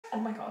Oh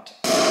my God.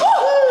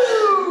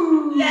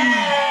 Oh! Yay!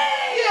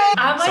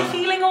 Am I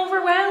feeling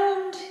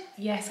overwhelmed?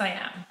 Yes, I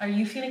am. Are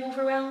you feeling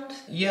overwhelmed?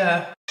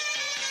 Yeah.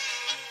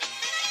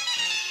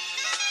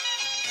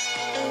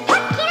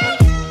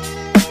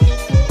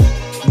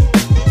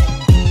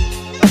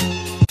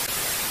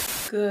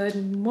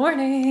 Good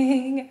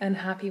morning and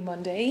happy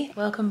Monday.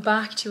 Welcome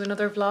back to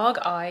another vlog.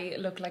 I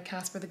look like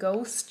Casper the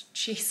Ghost.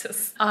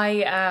 Jesus.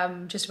 I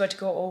am just about to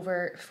go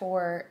over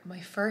for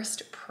my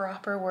first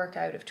proper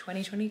workout of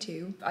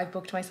 2022. I've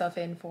booked myself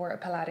in for a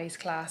Pilates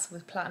class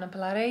with Platinum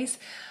Pilates.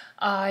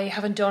 I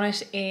haven't done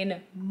it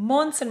in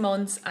months and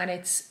months, and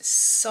it's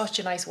such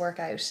a nice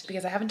workout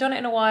because I haven't done it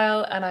in a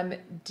while and I'm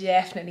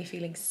definitely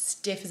feeling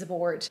stiff as a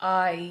board.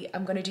 I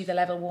am going to do the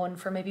level 1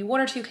 for maybe 1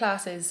 or 2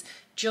 classes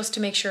just to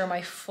make sure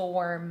my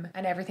form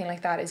and everything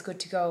like that is good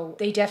to go.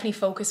 They definitely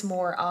focus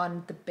more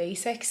on the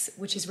basics,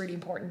 which is really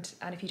important.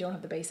 And if you don't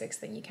have the basics,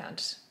 then you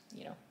can't,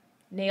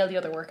 nail the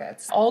other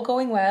workouts. All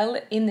going well,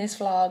 in this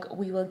vlog,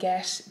 we will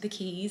get the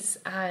keys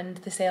and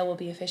the sale will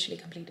be officially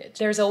completed.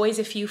 There's always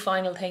a few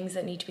final things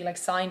that need to be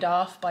signed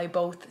off by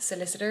both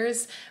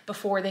solicitors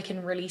before they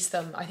can release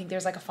them. I think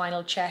there's a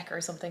final check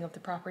or something of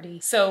the property.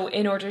 So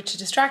in order to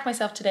distract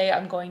myself today,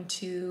 I'm going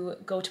to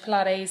go to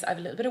Pilates. I have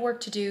a little bit of work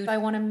to do. I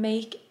want to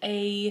make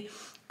a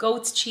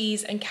goat's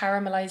cheese and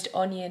caramelized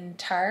onion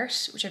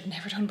tart, which I've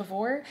never done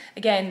before.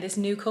 Again, this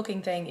new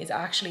cooking thing is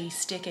actually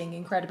sticking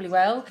incredibly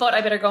well. But I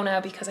better go now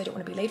because I don't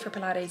want to be late for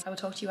Pilates. I will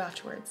talk to you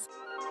afterwards.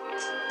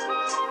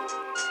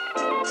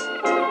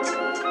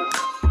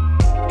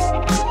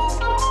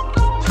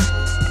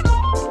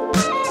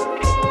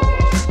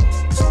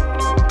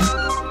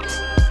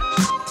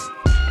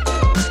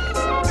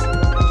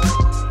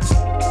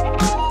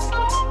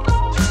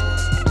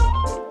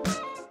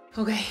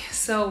 Okay,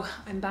 so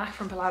I'm back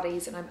from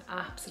Pilates and I'm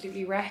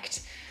absolutely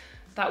wrecked.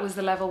 That was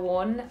the level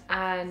 1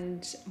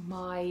 and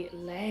my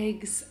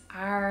legs,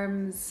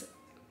 arms,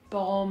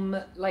 bum,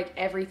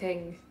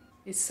 everything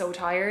is so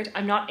tired.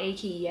 I'm not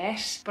achy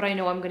yet, but I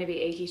know I'm going to be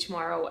achy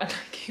tomorrow, and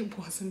it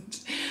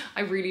wasn't.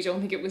 I really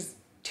don't think it was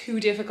too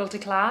difficult a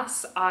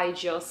class.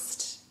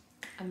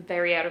 I'm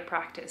very out of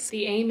practice.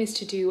 The aim is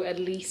to do at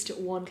least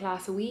 1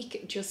 class a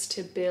week just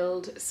to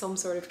build some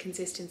sort of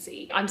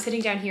consistency. I'm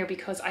sitting down here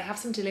because I have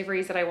some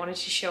deliveries that I wanted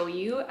to show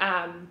you.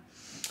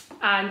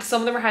 And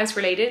some of them are house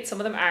related,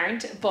 some of them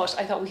aren't, but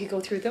I thought we could go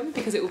through them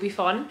because it would be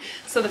fun.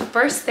 So the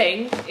first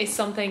thing is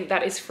something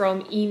that is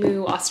from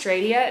Emu,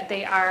 Australia.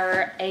 They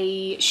are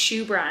a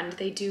shoe brand.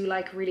 They do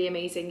really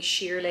amazing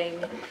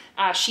shearling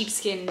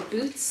sheepskin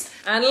boots.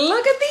 And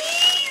look at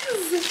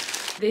these!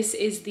 This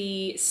is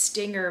the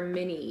Stenger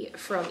Mini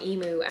from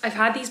Emu. I've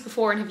had these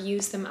before and have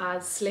used them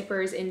as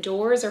slippers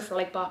indoors or for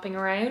bopping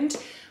around,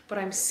 but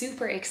I'm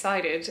super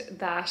excited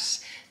that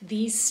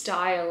these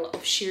style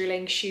of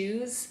shearling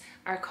shoes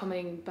are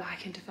coming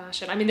back into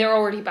fashion. I mean, they're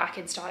already back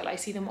in style. I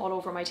see them all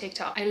over my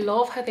TikTok. I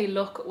love how they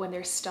look when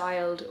they're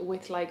styled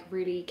with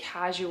really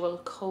casual,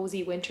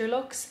 cozy winter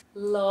looks.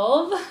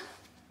 Love.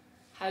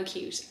 How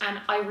cute. And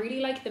I really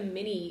like the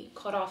mini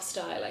cut-off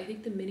style. I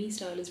think the mini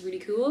style is really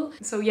cool.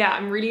 So yeah,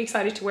 I'm really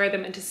excited to wear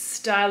them and to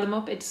style them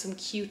up into some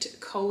cute,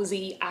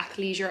 cozy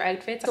athleisure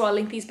outfits. So I'll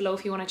link these below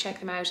if you want to check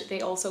them out.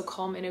 They also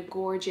come in a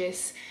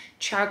gorgeous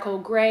charcoal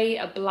grey,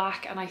 a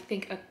black, and I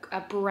think a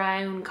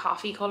brown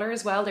coffee colour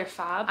as well. They're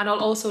fab. And I'll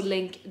also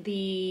link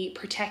the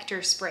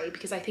protector spray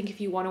because I think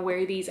if you want to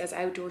wear these as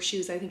outdoor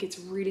shoes, I think it's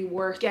really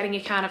worth getting a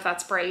can of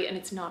that spray, and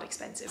it's not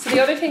expensive. So the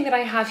other thing that I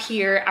have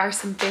here are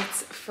some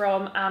bits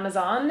from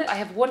Amazon. I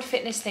have one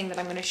fitness thing that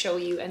I'm going to show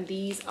you, and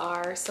these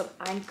are some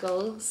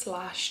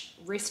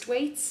ankle/wrist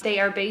weights. They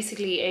are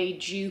basically a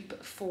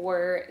dupe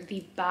for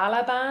the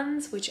Bialo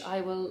bands, which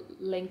I will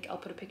link. I'll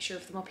put a picture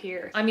of them up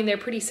here. I mean, they're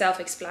pretty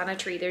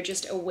self-explanatory. They're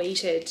just a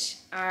weighted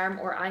arm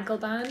or ankle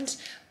band,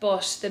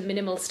 but the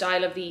minimal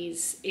style of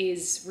these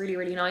is really,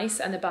 really nice,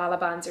 and the Bialo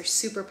bands are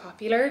super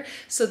popular.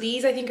 So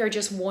these I think are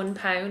just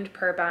 £1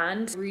 per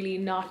band, really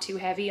not too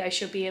heavy. I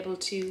should be able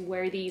to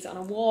wear these on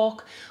a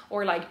walk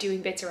or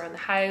doing bits around the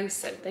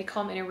house. They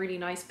come in a really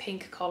nice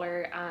pink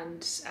color,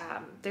 and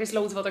there's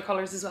loads of other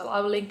colors as well.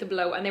 I will link them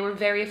below, and they were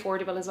very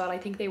affordable as well. I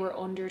think they were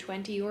under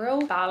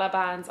 €20. Bialo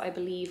bands I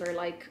believe are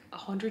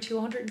 100 to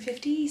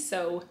 150,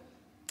 so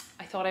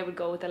I thought I would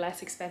go with the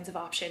less expensive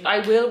option. I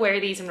will wear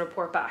these and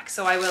report back,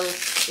 so I will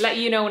let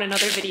you know in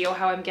another video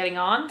how I'm getting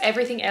on.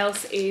 Everything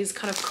else is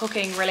kind of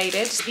cooking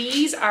related.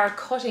 These are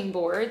cutting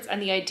boards,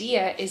 and the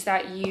idea is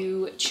that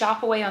you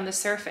chop away on the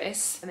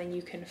surface and then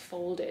you can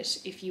fold it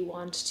if you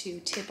want to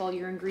tip all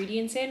your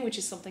ingredients in, which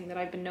is something that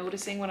I've been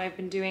noticing when I've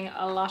been doing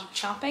a lot of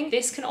chopping.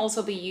 This can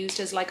also be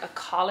used as a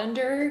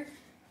colander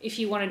if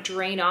you want to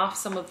drain off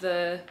some of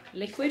the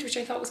liquid, which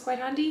I thought was quite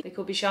handy. They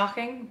could be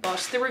shocking,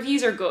 but the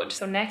reviews are good.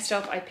 So next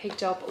up, I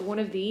picked up one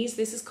of these.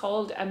 This is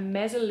called a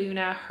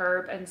Mezzaluna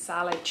herb and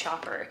salad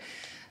chopper.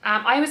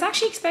 I was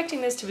actually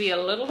expecting this to be a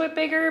little bit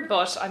bigger,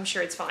 but I'm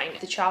sure it's fine.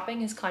 The chopping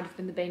has kind of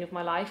been the bane of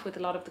my life with a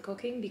lot of the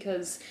cooking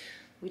because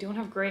We don't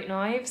have great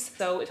knives,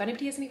 so if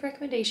anybody has any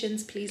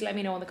recommendations, please let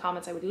me know in the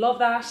comments. I would love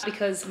that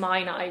because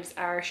my knives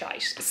are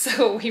shite,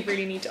 so we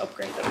really need to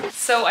upgrade them.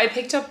 So I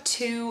picked up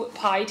 2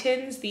 pie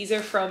tins. These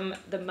are from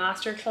the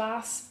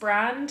Masterclass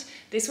brand.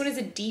 This one is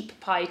a deep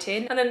pie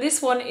tin, and then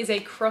this one is a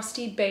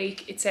crusty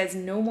bake. It says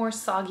no more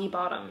soggy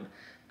bottom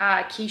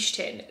quiche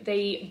tin.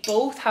 They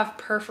both have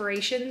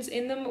perforations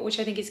in them, which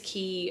I think is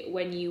key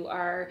when you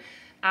are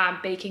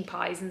baking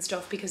pies and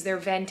stuff, because they're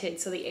vented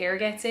so the air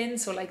gets in,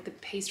 so like the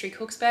pastry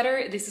cooks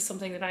better. This is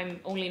something that I'm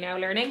only now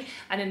learning.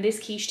 And then this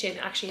quiche tin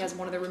actually has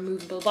one of the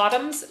removable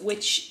bottoms,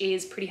 which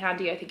is pretty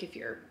handy, I think, if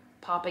you're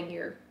popping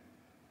your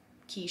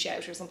quiche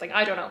out or something.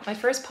 I don't know. My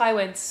first pie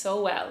went so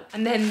well.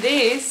 And then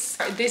this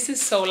is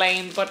so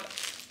lame, but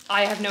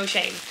I have no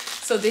shame.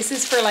 So this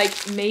is for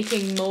like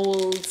making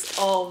molds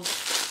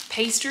of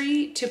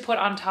pastry to put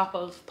on top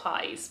of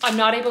pies. I'm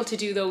not able to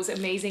do those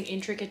amazing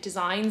intricate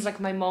designs,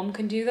 like my mum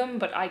can do them,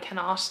 but I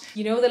cannot.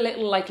 You know the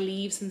little like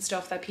leaves and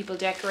stuff that people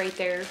decorate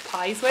their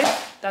pies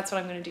with? That's what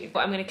I'm gonna do.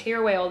 I'm gonna clear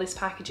away all this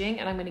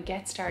packaging and I'm gonna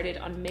get started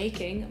on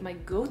making my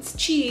goat's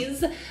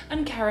cheese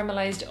and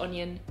caramelized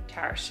onion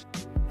tart.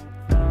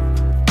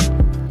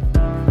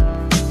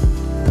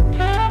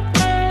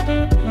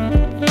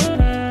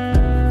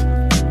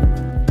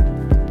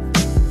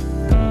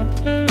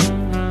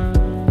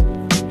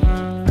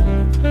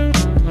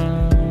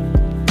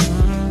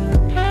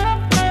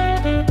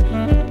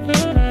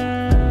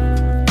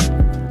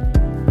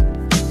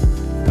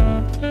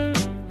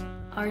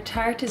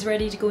 Tart is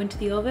ready to go into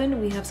the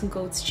oven. We have some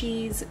goat's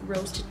cheese,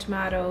 roasted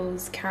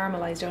tomatoes,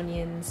 caramelized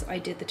onions. I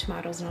did the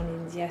tomatoes and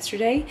onions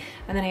yesterday.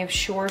 And then I have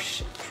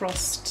short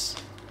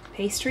crust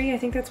pastry, I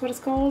think that's what it's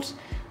called.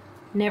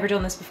 Never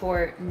done this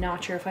before,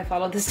 not sure if I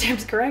followed the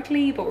steps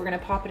correctly, but we're gonna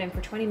pop it in for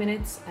 20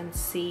 minutes and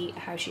see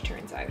how she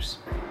turns out.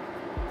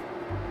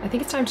 I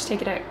think it's time to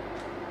take it out.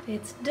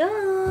 It's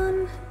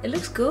done. It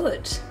looks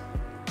good.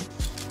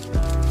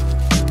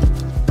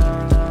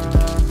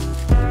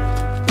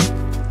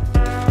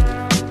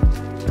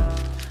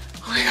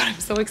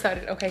 So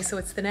excited. Okay, so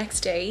it's the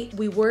next day.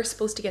 We were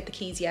supposed to get the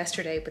keys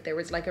yesterday, but there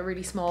was like a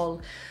really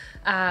small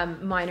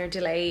minor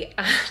delay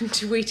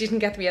and we didn't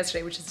get them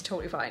yesterday, which is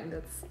totally fine.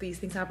 These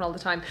things happen all the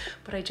time.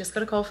 But I just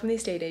got a call from the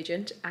estate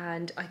agent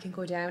and I can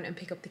go down and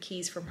pick up the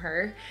keys from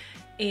her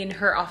in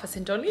her office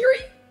in Dun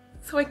Laoghaire.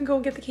 So I can go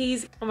and get the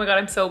keys. Oh my God,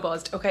 I'm so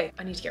buzzed. Okay,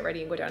 I need to get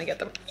ready and go down and get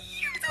them.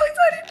 I'm so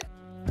excited.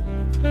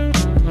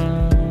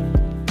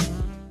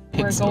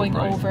 We're going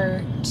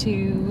over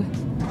to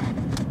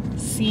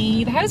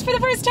see the house for the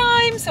first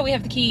time, so we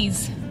have the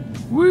keys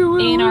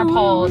in our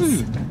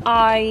paws.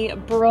 I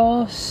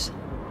brought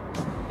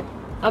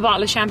a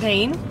bottle of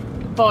champagne,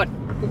 but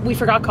we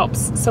forgot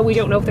cups, so we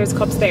don't know if there's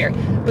cups there.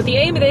 But the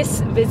aim of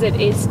this visit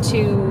is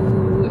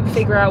to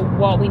figure out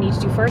what we need to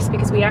do first,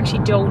 because we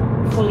actually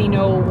don't fully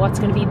know what's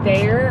going to be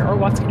there or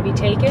what's going to be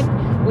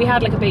taken. We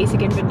had like a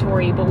basic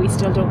inventory, but we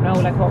still don't know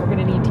like what we're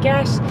going to need to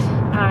get,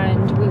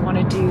 and we want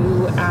to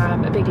do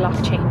a big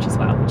lock change as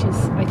well, which is,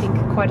 I think,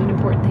 quite an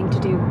important thing to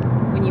do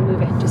when you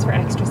move it, just for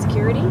extra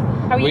security.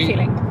 How are you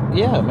feeling?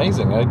 Yeah,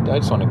 amazing. I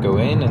just want to go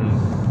in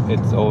and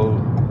it's all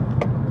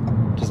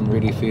doesn't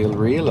really feel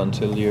real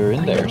until you're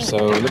in there. So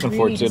looking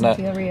forward to doing that.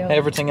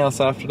 Everything else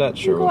after that,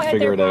 sure, we'll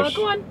figure it out.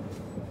 Go on.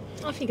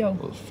 Off you go.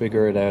 We'll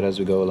figure it out as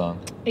we go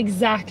along.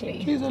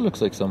 Exactly. Geez, that looks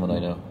like someone I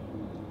know.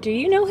 Do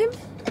you know him?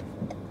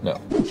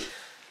 No.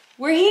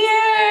 We're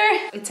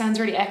here! It sounds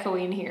really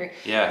echoey in here.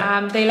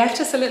 Yeah. They left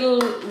us a little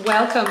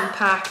welcome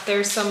pack.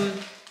 There's some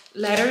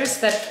letters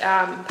that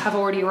have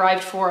already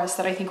arrived for us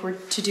that I think were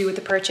to do with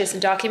the purchase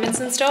and documents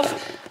and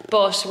stuff.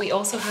 But we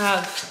also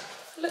have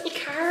a little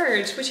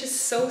card, which is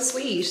so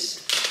sweet.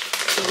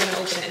 So we're gonna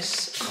open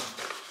it.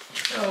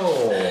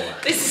 Oh.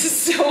 This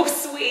is so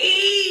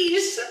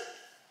sweet!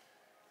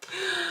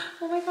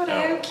 Oh my God,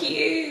 how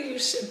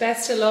cute.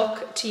 Best of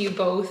luck to you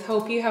both.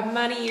 Hope you have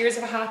many years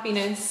of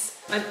happiness.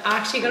 I'm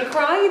actually gonna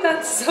cry.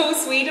 That's so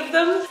sweet of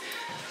them.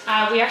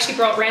 We actually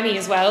brought Remy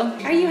as well.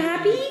 Are you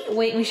happy?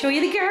 Wait, let me show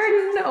you the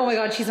garden. Oh my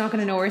God, she's not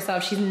gonna know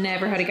herself. She's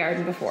never had a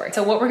garden before.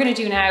 So what we're gonna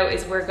do now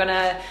is we're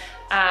gonna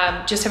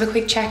just have a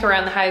quick check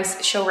around the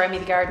house, show Remy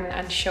the garden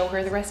and show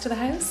her the rest of the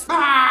house.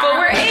 But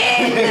we're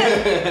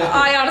in!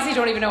 I honestly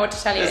don't even know what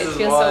to tell you. It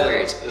feels so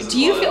weird. Do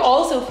you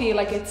also feel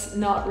like it's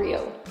not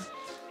real?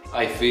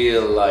 I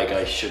feel like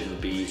I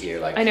shouldn't be here.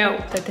 Like, I know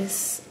that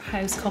this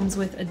house comes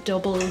with a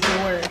double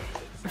door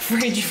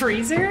fridge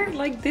freezer.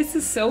 Like, this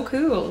is so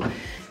cool.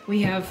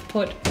 We have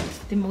put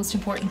the most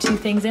important 2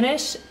 things in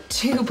it.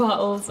 2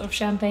 bottles of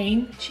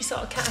champagne. She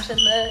saw a cat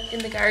in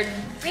the garden.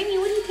 Remy,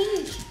 what do you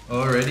think?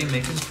 Already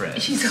making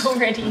friends. She's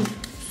already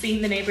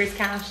seen the neighbour's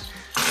cat.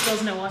 She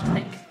doesn't know what to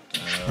think.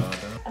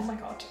 Oh my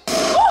God.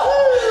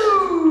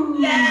 Oh!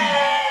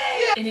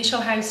 Yay! Initial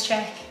house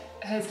check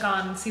has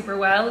gone super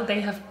well.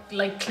 They have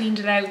like cleaned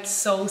it out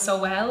so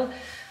well.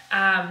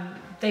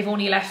 They've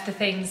only left the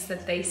things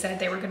that they said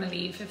they were going to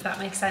leave, if that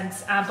makes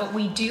sense. But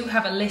we do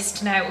have a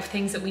list now of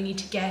things that we need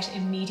to get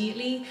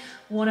immediately.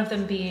 One of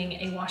them being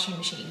a washing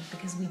machine,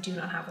 because we do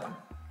not have one.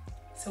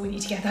 So we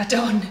need to get that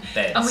done.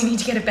 Beds. And we need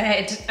to get a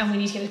bed, and we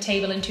need to get a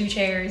table and 2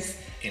 chairs.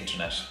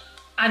 Internet.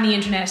 And the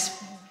internet.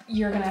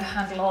 You're gonna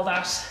handle all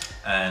that.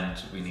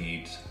 And we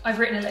need... I've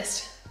written a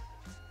list.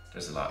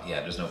 There's a lot.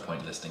 Yeah, there's no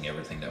point listing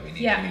everything that we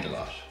need. Yeah. We need a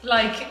lot.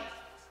 Like...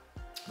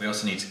 We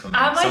also need to come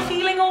Am I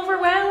feeling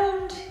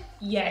overwhelmed?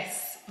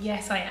 Yes.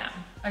 Yes, I am.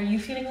 Are you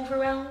feeling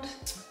overwhelmed?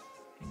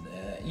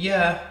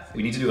 Yeah.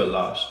 We need to do a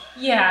lot.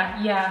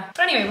 Yeah.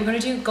 But anyway, we're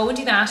gonna go and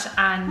do that,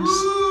 and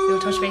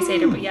we'll touch base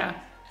later, but yeah.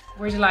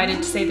 We're delighted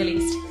to say the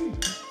least.